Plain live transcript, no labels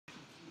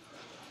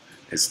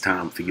It's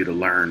time for you to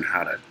learn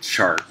how to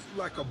chart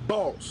like a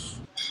boss.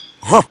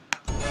 Huh.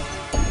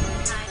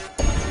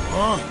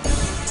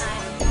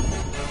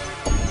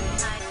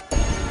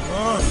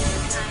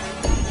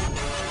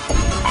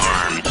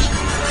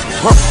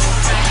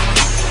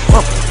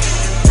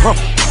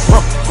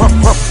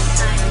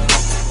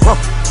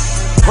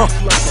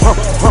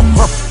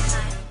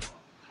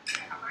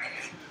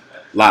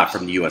 live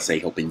from the USA,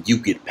 hoping you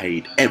get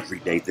paid every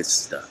day. This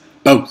is the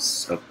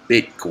boss of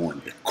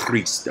Bitcoin, the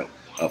Cristo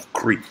of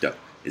crypto.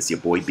 It's your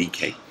boy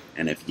BK.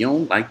 And if you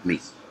don't like me,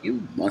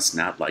 you must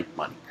not like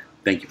money.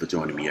 Thank you for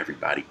joining me,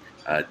 everybody.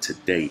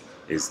 Today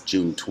is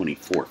June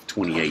 24th,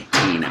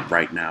 2018, and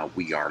right now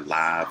we are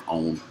live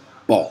on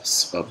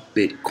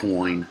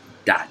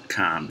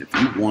bossofbitcoin.com. If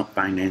you want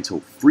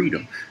financial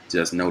freedom,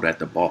 just know that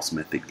the Boss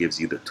Method gives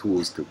you the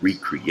tools to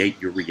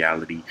recreate your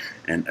reality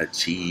and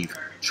achieve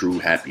true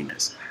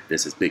happiness.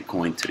 This is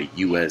Bitcoin to the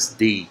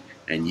USD,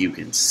 and you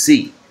can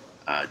see,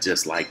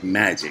 just like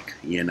magic,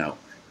 the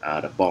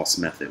Boss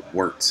Method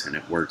works, and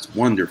it works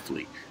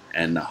wonderfully.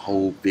 And the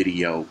whole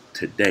video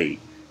today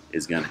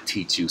is going to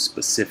teach you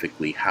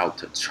specifically how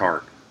to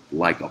chart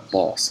like a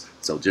boss.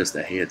 So just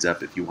a heads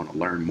up, if you want to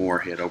learn more,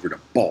 head over to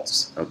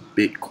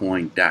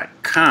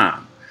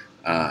bossofbitcoin.com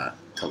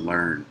to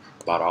learn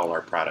about all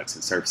our products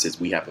and services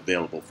we have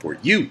available for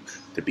you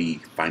to be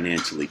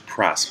financially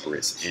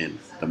prosperous in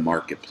the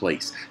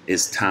marketplace.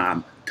 It's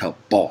time to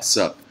boss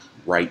up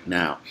right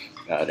now.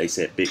 They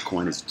said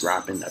Bitcoin is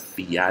dropping, the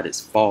fiat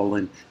is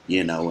falling,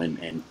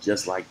 and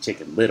just like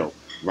Chicken Little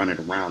running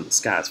around, the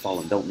sky's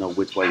falling, don't know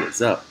which way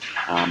is up.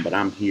 But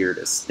I'm here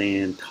to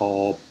stand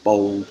tall,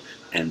 bold,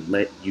 and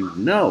let you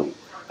know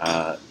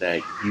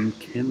that you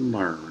can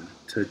learn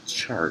to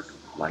chart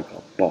like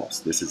a boss.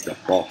 This is the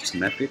Boss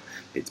Method.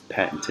 It's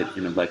patented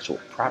intellectual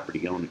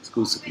property owned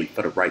exclusively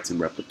for the rights and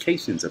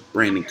replications of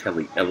Brandon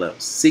Kelly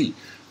LLC.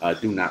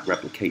 Do not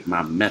replicate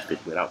my method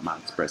without my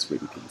express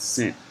written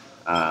consent,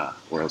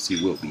 or else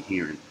you will be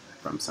hearing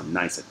from some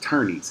nice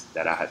attorneys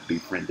that I have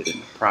befriended in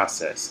the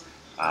process.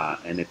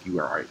 And if you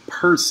are a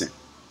person,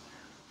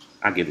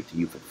 I give it to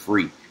you for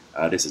free.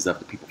 This is of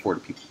the people, for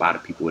the people, by the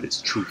people. It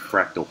is true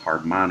fractal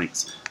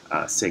harmonics,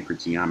 sacred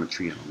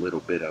geometry, and a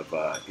little bit of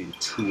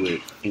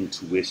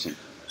intuition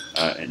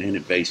and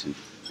innovation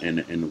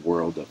in the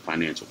world of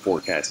financial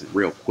forecasting.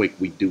 Real quick,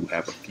 we do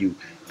have a few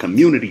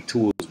community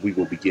tools we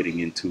will be getting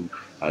into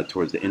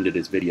towards the end of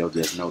this video.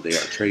 Just know they are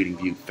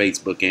TradingView,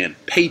 Facebook, and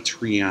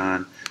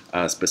Patreon.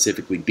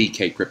 Specifically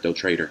BK Crypto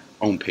Trader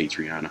on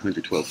Patreon.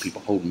 112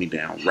 people holding me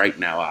down right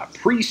now. I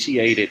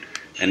appreciate it.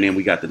 And then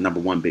we got the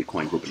 #1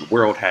 Bitcoin group in the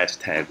world,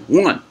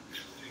 #1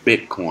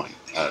 Bitcoin.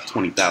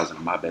 20,000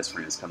 of my best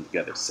friends come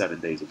together 7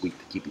 days a week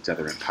to keep each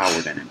other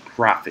empowered and in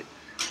profit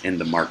in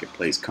the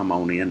marketplace. Come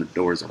on in. The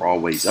doors are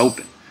always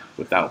open.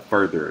 Without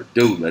further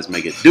ado, let's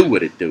make it do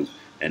what it do.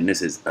 And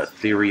this is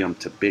Ethereum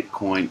to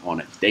Bitcoin on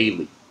a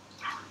daily.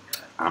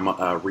 I'm going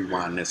to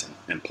rewind this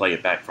and play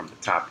it back from the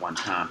top one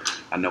time.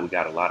 I know we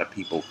got a lot of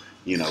people,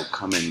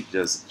 coming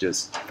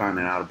just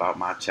finding out about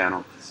my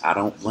channel. I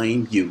don't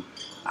blame you.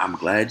 I'm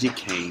glad you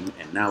came,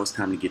 and now it's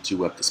time to get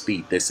you up to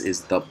speed. This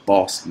is the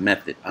Boss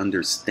Method.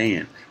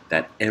 Understand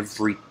that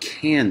every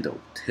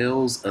candle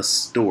tells a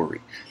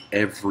story.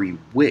 Every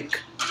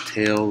wick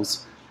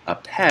tells a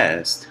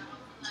past,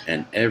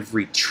 and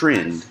every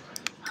trend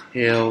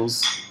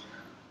tells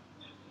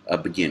a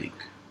beginning,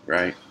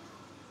 right?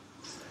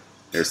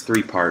 There's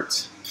 3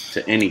 parts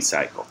to any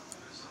cycle: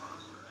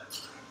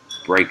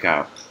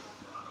 breakout,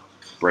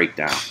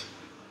 breakdown,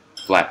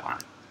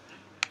 flatline,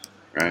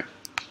 right?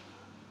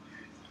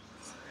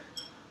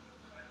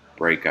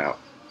 Breakout,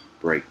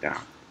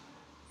 breakdown,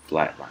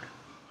 flatline.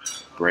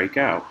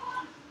 Breakout,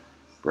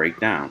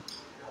 breakdown,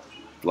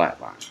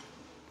 flatline,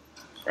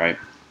 right?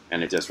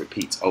 And it just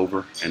repeats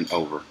over and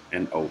over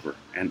and over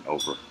and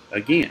over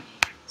again.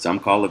 Some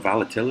call it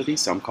volatility,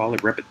 some call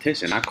it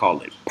repetition. I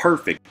call it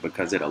perfect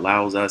because it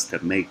allows us to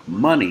make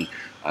money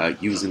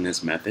using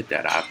this method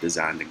that I've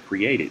designed and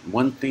created.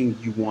 One thing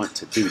you want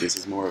to do, this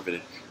is more of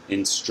an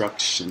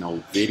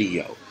instructional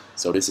video.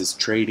 So this is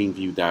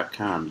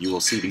TradingView.com. You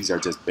will see these are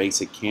just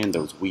basic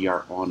candles. We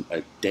are on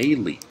a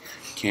daily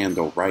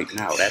candle right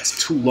now. That's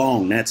too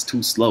long. That's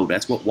too slow.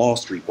 That's what Wall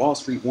Street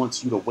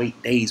wants you to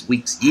wait days,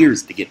 weeks,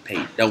 years to get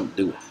paid. Don't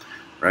do it,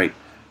 right?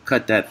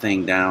 Cut that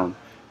thing down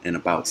in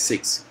about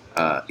 6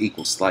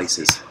 equal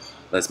slices.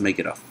 Let's make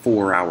it a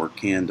 4-hour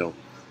candle,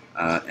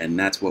 and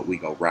that's what we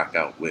go rock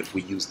out with.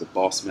 We use the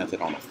Boss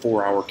Method on a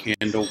 4-hour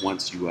candle.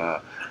 Once you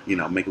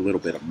make a little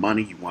bit of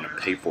money, you want to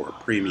pay for a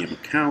premium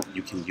account,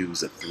 you can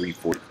use a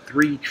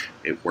 343.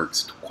 It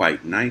works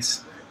quite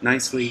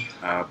nicely,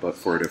 but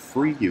for the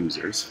free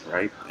users,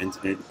 right, and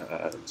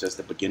just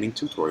a beginning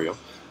tutorial,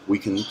 we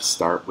can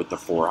start with the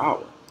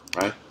 4-hour,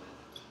 right?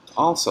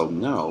 Also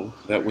know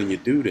that when you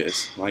do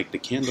this, like, the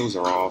candles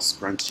are all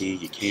scrunchy,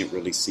 you can't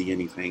really see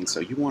anything, so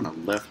you want to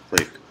left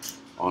click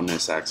on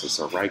this axis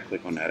or right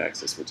click on that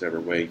axis, whichever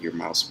way your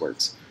mouse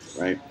works,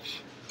 right?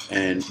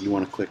 And you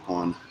want to click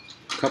on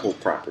a couple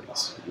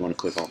properties. You want to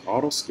click on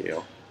auto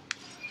scale,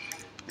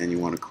 and you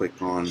want to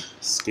click on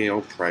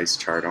scale price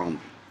chart only,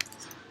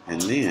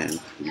 and then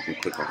you can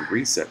click on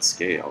reset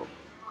scale,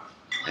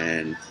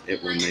 and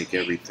it will make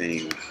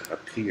everything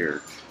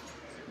appear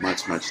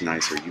much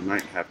nicer. You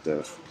might have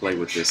to play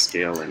with this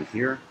scale in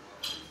here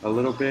a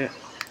little bit.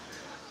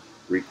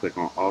 Re-click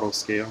on auto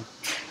scale,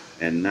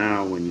 and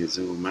now when you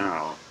zoom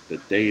out, the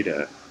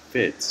data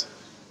fits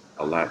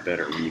a lot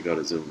better. When you go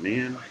to zoom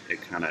in,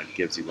 it kind of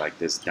gives you like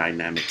this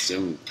dynamic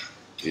zoom.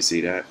 You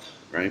see that,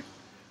 right?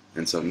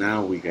 And so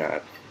now we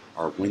got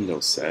our window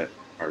set,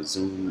 our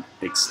zoom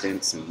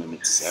extents and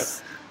limits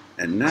set.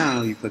 And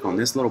now you click on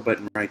this little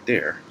button right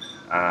there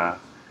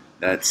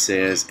that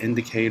says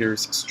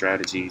indicators,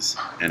 strategies,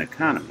 and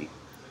economy.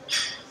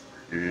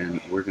 And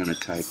we're going to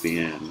type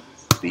in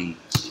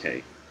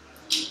BK,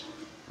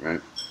 right?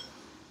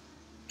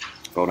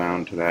 Go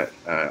down to that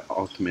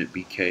ultimate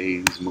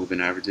BK's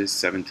moving averages,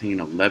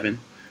 1711.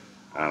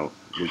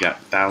 We got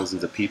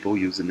thousands of people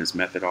using this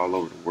method all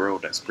over the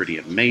world. That's pretty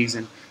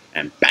amazing.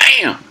 And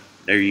bam,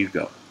 there you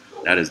go.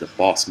 That is the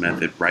boss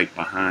method right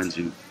behind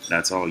you.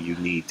 That's all you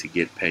need to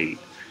get paid.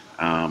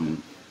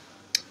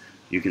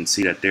 You can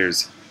see that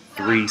there's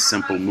 3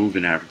 simple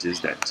moving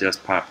averages that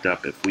just popped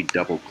up. If we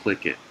double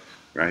click it,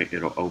 right,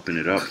 it'll open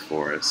it up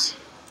for us.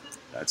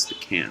 That's the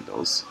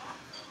candles.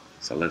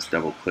 So let's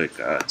double click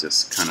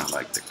just kind of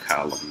like the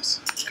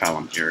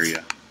column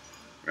area,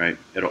 right?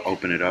 It'll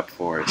open it up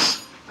for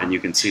us. And you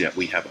can see that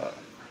we have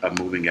a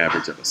moving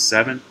average of a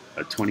 7,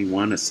 a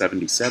 21, a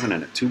 77,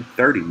 and a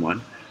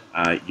 231.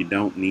 You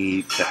don't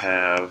need to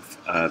have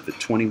the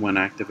 21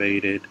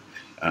 activated.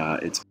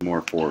 It's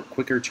more for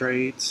quicker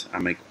trades. I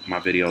make my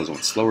videos on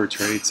slower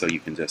trades, so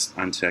you can just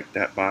uncheck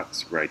that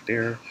box right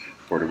there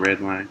for the red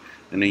line.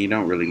 And then you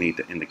don't really need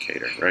the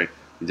indicator, right?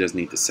 You just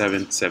need the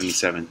 7,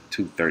 77,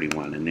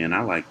 231. And then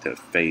I like to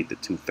fade the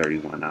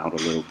 231 out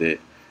a little bit,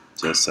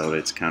 just so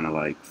it's kind of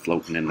like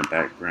floating in the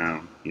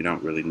background. You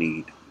don't really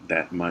need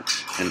that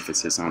much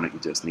emphasis on it. You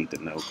just need to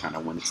know kind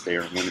of when it's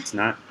there and when it's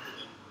not,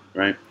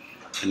 right?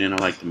 And then I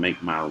like to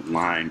make my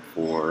line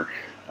for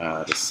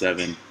the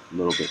 7 a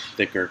little bit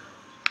thicker,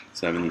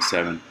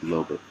 77 a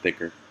little bit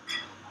thicker.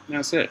 And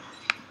that's it.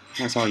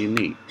 That's all you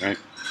need, right?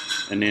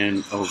 And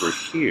then over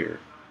here,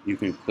 you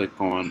can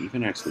click on, you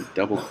can actually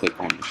double click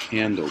on the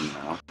candle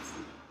now,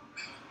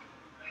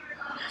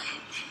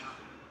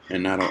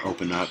 and that'll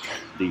open up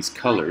these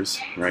colors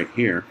right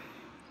here.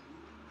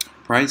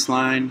 Price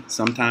line,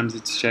 sometimes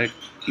it's checked.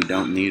 You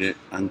don't need it,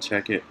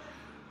 uncheck it.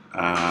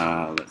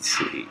 Let's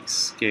see,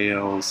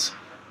 scales,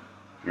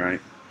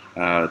 right?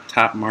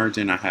 Top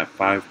margin, I have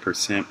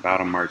 5%,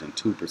 bottom margin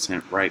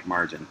 2%, right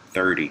margin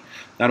 30.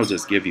 That'll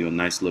just give you a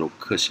nice little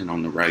cushion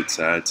on the right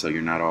side so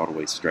you're not all the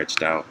way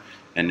stretched out.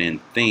 And then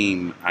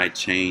theme, I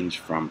change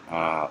from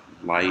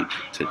light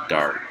to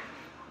dark,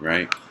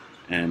 right?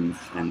 And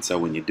so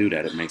when you do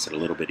that, it makes it a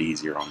little bit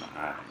easier on the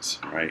eyes,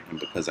 right? And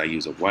because I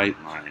use a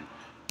white line,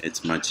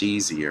 it's much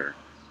easier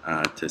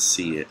to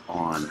see it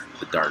on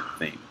the dark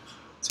theme.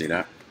 See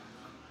that?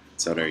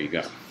 So there you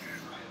go.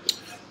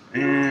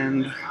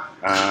 And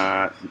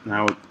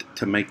now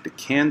to make the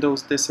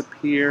candles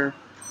disappear,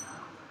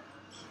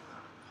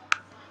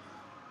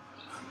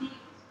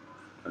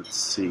 let's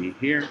see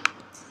here.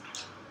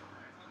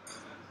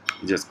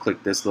 You just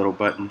click this little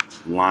button,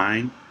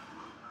 line,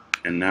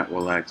 and that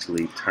will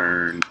actually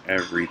turn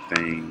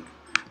everything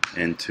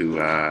into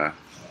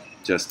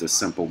just a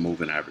simple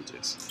moving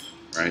averages,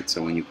 right?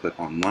 So when you click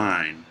on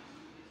line,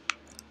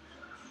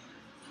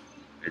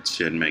 it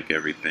should make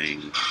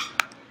everything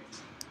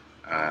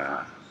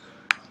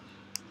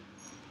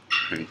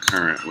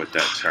concurrent with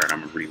that chart.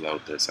 I'm gonna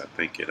reload this. I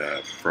think it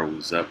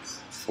froze up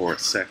for a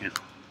second.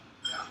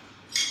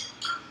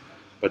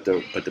 But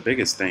the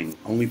biggest thing,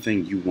 only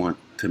thing you want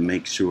to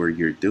make sure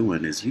you're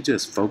doing is you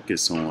just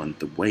focus on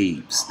the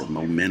waves, the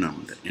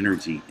momentum, the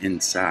energy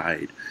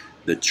inside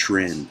the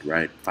trend,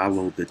 right?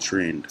 Follow the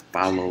trend,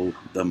 follow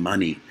the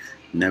money,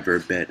 never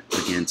bet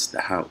against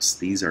the house.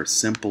 These are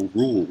simple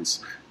rules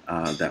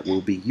that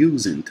we'll be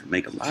using to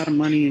make a lot of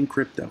money in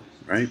crypto,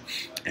 right?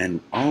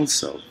 And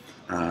also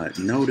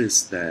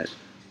notice that,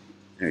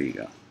 there you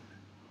go.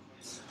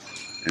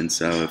 And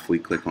so if we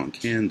click on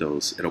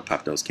candles, it'll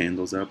pop those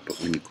candles up. But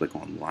when you click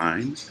on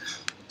line,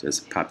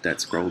 just pop that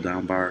scroll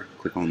down bar,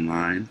 click on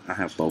line. I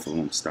have both of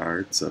them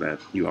starred so that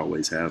you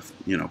always have,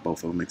 you know,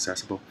 both of them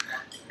accessible.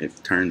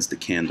 It turns the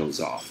candles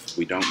off.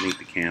 We don't need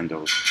the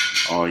candles.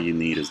 All you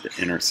need is the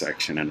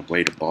intersection. And the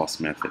way the boss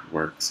method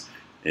works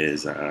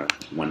is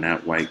when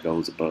that white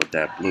goes above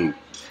that blue,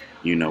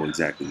 you know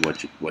exactly what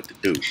to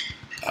do.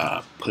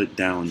 Put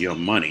down your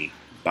money,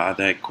 buy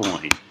that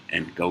coin,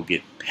 and go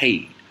get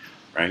paid,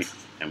 right?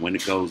 And when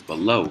it goes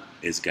below,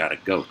 it's got to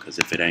go, because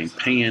if it ain't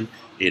paying,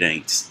 it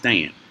ain't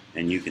staying.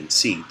 And you can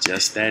see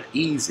just that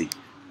easy.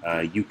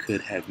 You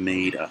could have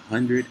made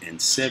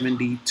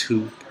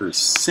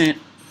 172%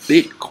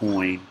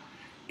 Bitcoin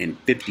in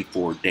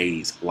 54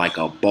 days like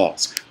a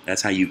boss.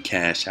 That's how you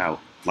cash out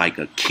like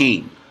a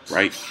king,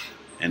 right?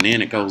 And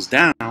then it goes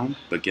down,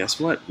 but guess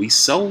what? We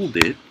sold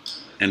it,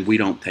 and we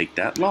don't take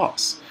that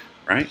loss,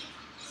 right?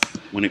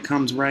 when it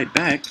comes right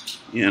back,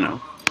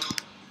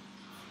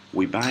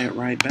 we buy it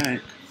right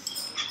back,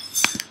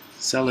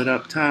 sell it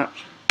up top,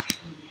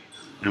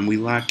 and we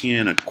lock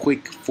in a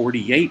quick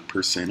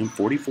 48% in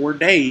 44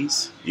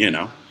 days,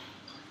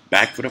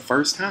 back for the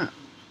first time,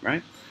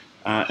 right?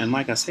 And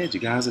like I said, you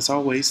guys, it's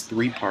always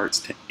 3 parts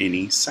to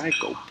any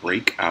cycle: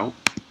 breakout,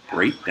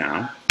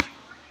 breakdown,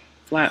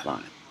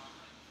 flatline,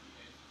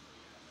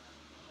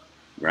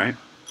 right?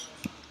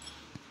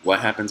 What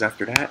happens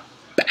after that?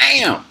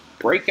 Bam!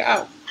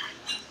 Breakout,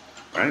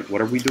 right?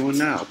 What are we doing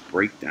now?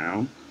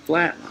 Breakdown,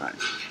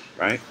 flatline,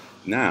 right?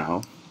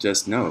 Now,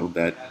 just know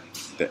that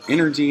the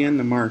energy in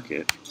the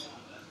market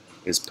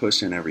is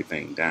pushing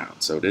everything down.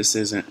 So this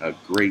isn't a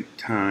great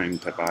time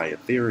to buy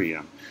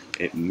Ethereum.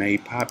 It may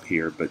pop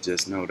here, but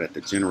just know that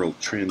the general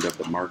trend of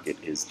the market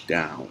is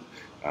down.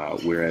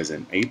 Whereas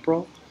in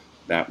April,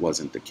 that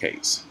wasn't the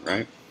case,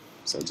 right?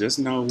 So just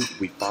know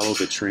we follow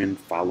the trend,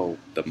 follow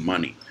the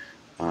money.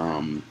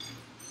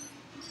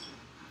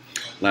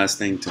 Last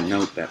thing to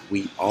note, that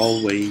we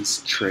always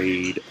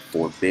trade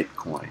for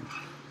Bitcoin.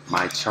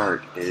 My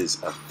chart is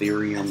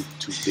Ethereum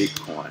to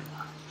Bitcoin,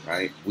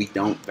 right? We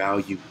don't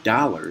value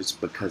dollars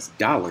because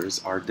dollars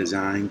are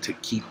designed to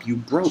keep you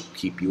broke,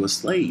 keep you a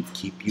slave,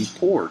 keep you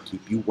poor,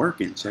 keep you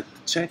working check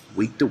to check,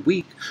 week to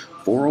week.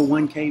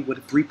 401k with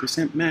a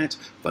 3% match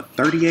for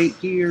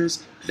 38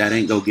 years, that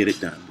ain't gonna get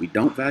it done. We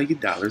don't value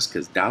dollars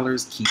because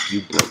dollars keep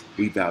you broke.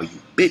 We value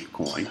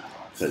Bitcoin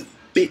because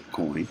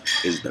Bitcoin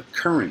is the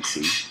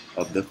currency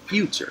of the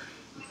future.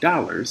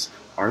 Dollars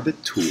are the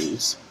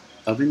tools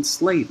of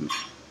enslavement,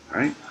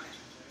 right?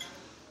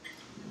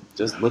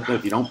 Just look,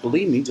 if you don't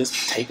believe me,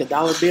 just take a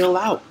dollar bill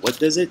out. What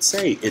does it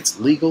say? It's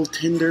legal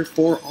tender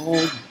for all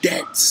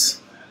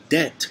debts.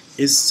 Debt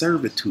is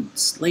servitude,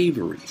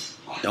 slavery.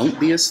 Don't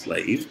be a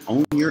slave.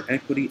 Own your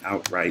equity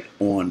outright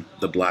on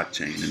the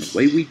blockchain. And the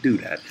way we do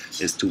that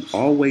is to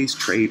always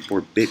trade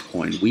for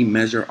Bitcoin. We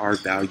measure our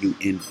value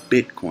in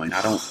Bitcoin.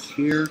 I don't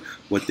care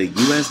what the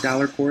US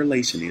dollar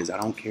correlation is. I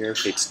don't care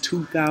if it's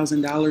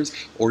 $2,000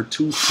 or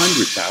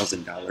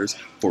 $200,000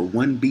 for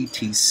 1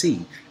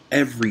 BTC.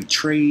 Every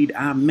trade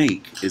I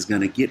make is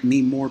going to get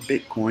me more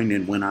Bitcoin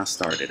than when I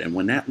started. And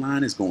when that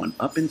line is going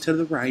up and to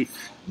the right,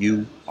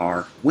 you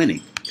are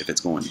winning. If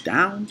it's going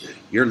down,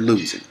 you're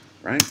losing,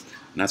 right?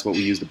 And that's what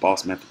we use the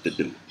boss method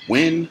to do.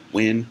 Win,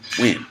 win,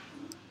 win,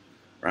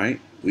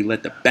 right? We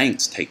let the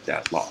banks take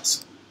that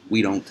loss.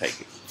 We don't take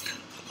it,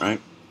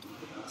 right?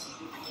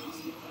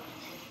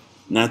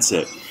 And that's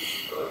it.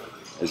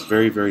 It's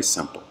very, very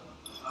simple.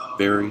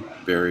 Very,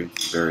 very,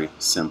 very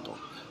simple.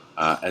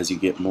 As you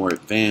get more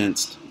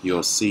advanced,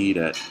 you'll see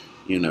that,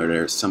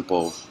 there's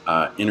simple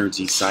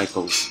energy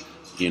cycles,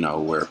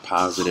 where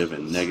positive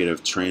and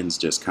negative trends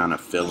just kind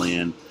of fill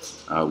in.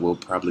 We'll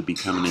probably be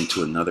coming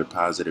into another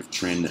positive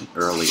trend in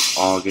early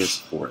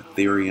August for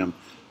Ethereum.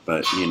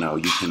 But, you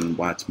can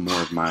watch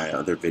more of my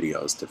other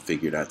videos to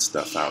figure that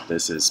stuff out.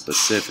 This is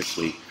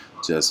specifically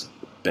just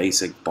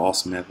basic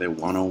boss method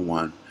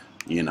 101,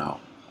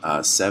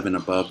 7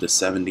 above the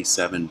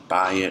 77,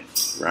 buy it,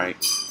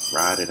 right?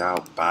 Ride it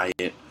out, buy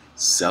it,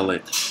 sell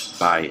it,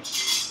 buy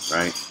it,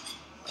 right?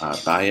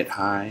 Buy it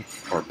high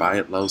or buy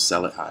it low,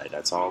 sell it high.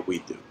 That's all we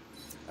do.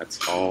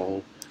 That's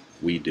all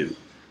we do.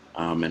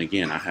 And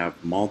again, I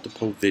have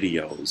multiple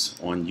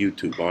videos on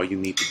YouTube. All you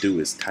need to do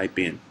is type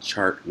in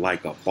chart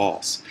like a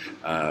boss.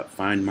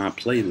 Find my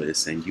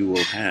playlist and you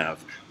will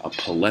have a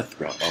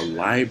plethora, a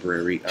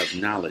library of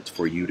knowledge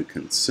for you to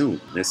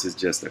consume. This is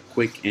just a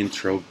quick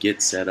intro,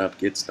 get set up,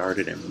 get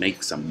started, and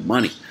make some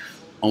money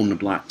on the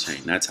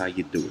blockchain. That's how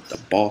you do it. The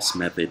boss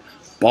method,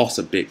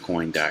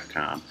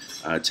 bossofbitcoin.com.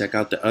 Check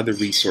out the other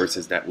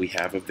resources that we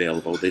have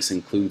available. This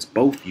includes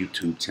both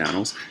YouTube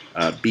channels.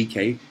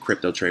 BK,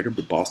 Crypto Trader,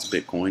 the Boss of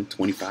Bitcoin,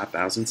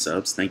 25,000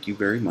 subs. Thank you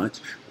very much.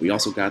 We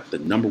also got the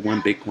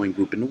 #1 Bitcoin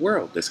group in the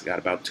world. This got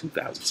about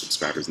 2,000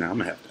 subscribers now. I'm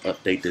going to have to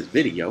update this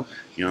video,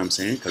 you know what I'm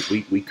saying? Because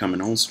we coming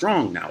on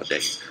strong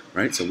nowadays,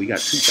 right? So we got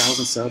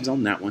 2,000 subs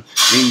on that one.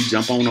 Then you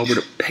jump on over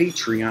to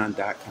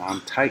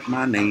patreon.com, type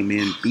my name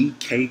in,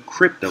 BK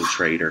Crypto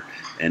Trader,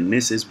 and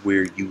this is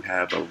where you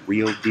have a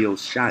real deal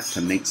shot to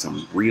make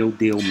some real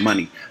deal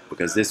money,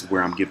 because this is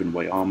where I'm giving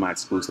away all my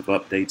exclusive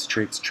updates,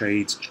 tricks,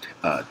 trades,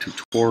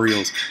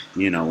 tutorials,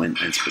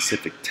 and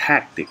specific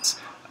tactics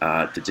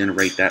to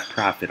generate that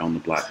profit on the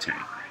blockchain.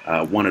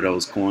 One of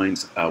those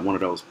coins, one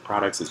of those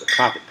products is a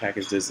profit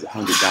package. This is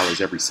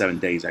 $100 every 7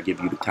 days. I give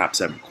you the top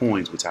 7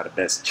 coins, which are the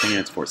best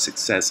chance for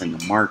success in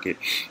the market.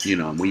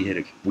 And we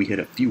hit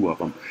a few of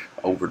them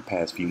over the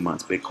past few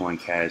months: Bitcoin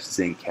Cash,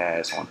 Zen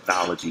Cash,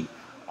 Ontology,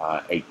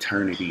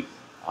 Eternity,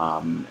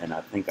 and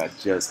I think I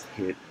just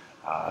hit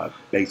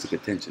Basic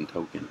Attention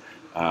Token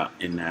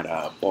in that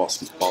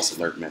boss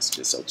alert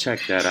messages. So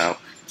check that out.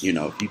 If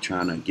you're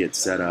trying to get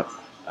set up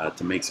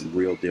to make some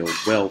real deal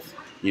wealth,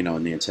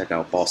 and then check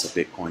out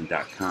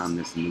bossofbitcoin.com.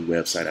 This is a new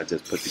website I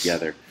just put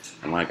together.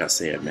 And like I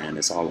said, man,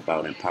 it's all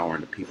about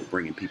empowering the people,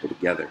 bringing people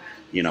together.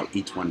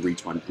 Each one,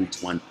 reach one,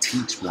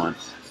 teach one.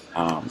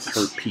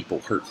 Hurt people,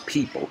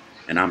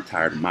 And I'm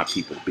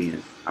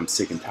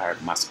sick and tired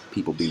of my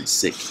people being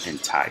sick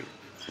and tired,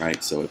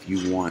 right? So if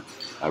you want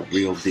a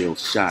real deal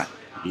shot,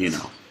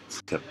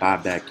 to buy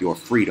back your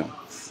freedom,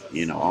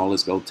 all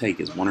it's gonna take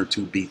is 1 or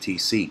 2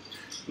 BTC,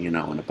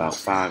 and about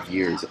 5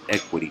 years of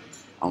equity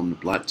on the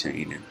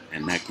blockchain,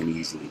 and that can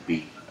easily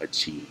be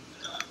achieved,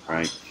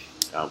 right?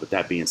 With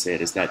that being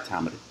said, it's that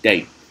time of the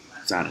day.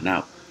 Signing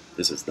out.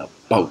 This is the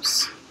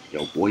boss,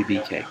 your boy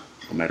BK.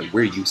 No matter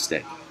where you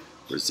stay,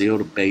 Brazil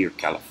to Bay or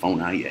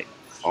California,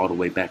 all the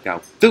way back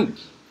out through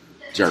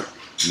jerk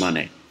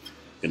money.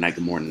 Good night,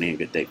 good morning, and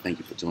good day. Thank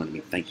you for joining me.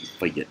 Thank you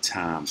for your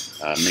time.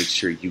 Make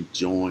sure you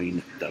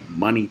join the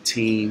money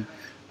team.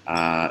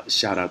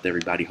 Shout out to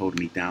everybody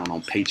holding me down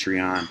on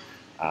Patreon.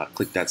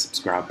 Click that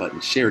subscribe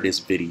button. Share this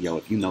video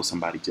if you know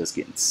somebody just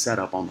getting set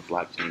up on the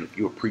blockchain. If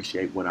you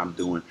appreciate what I'm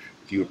doing,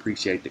 if you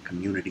appreciate the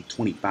community,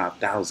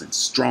 25,000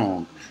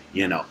 strong,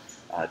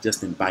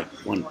 just invite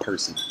one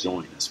person to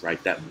join us,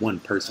 right? That one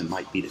person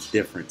might be the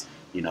difference.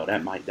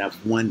 That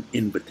one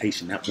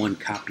invitation, that one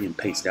copy and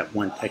paste, that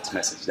one text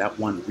message, that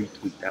one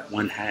retweet, that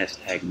one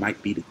hashtag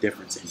might be the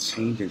difference in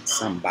changing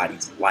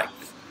somebody's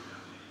life,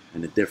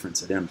 and the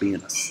difference of them being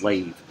a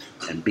slave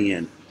and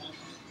being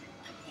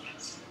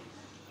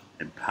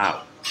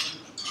empowered,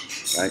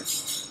 right?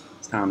 It's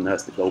time for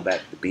us to go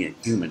back to being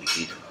human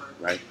again,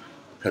 right?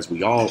 Because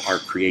we all are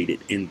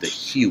created in the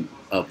hue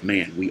of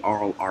man. We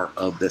all are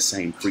of the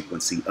same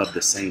frequency, of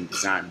the same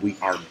design. We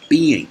are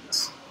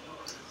beings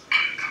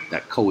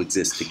that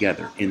coexist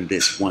together in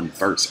this one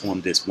verse,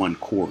 on this one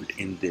chord,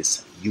 in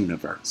this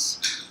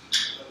universe,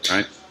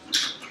 right?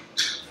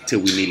 Till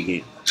we meet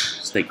again.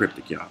 Stay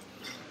cryptic, y'all.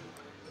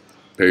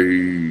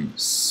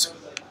 Peace.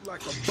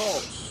 Like a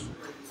boss.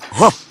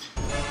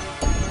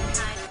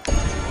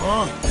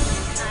 Arms.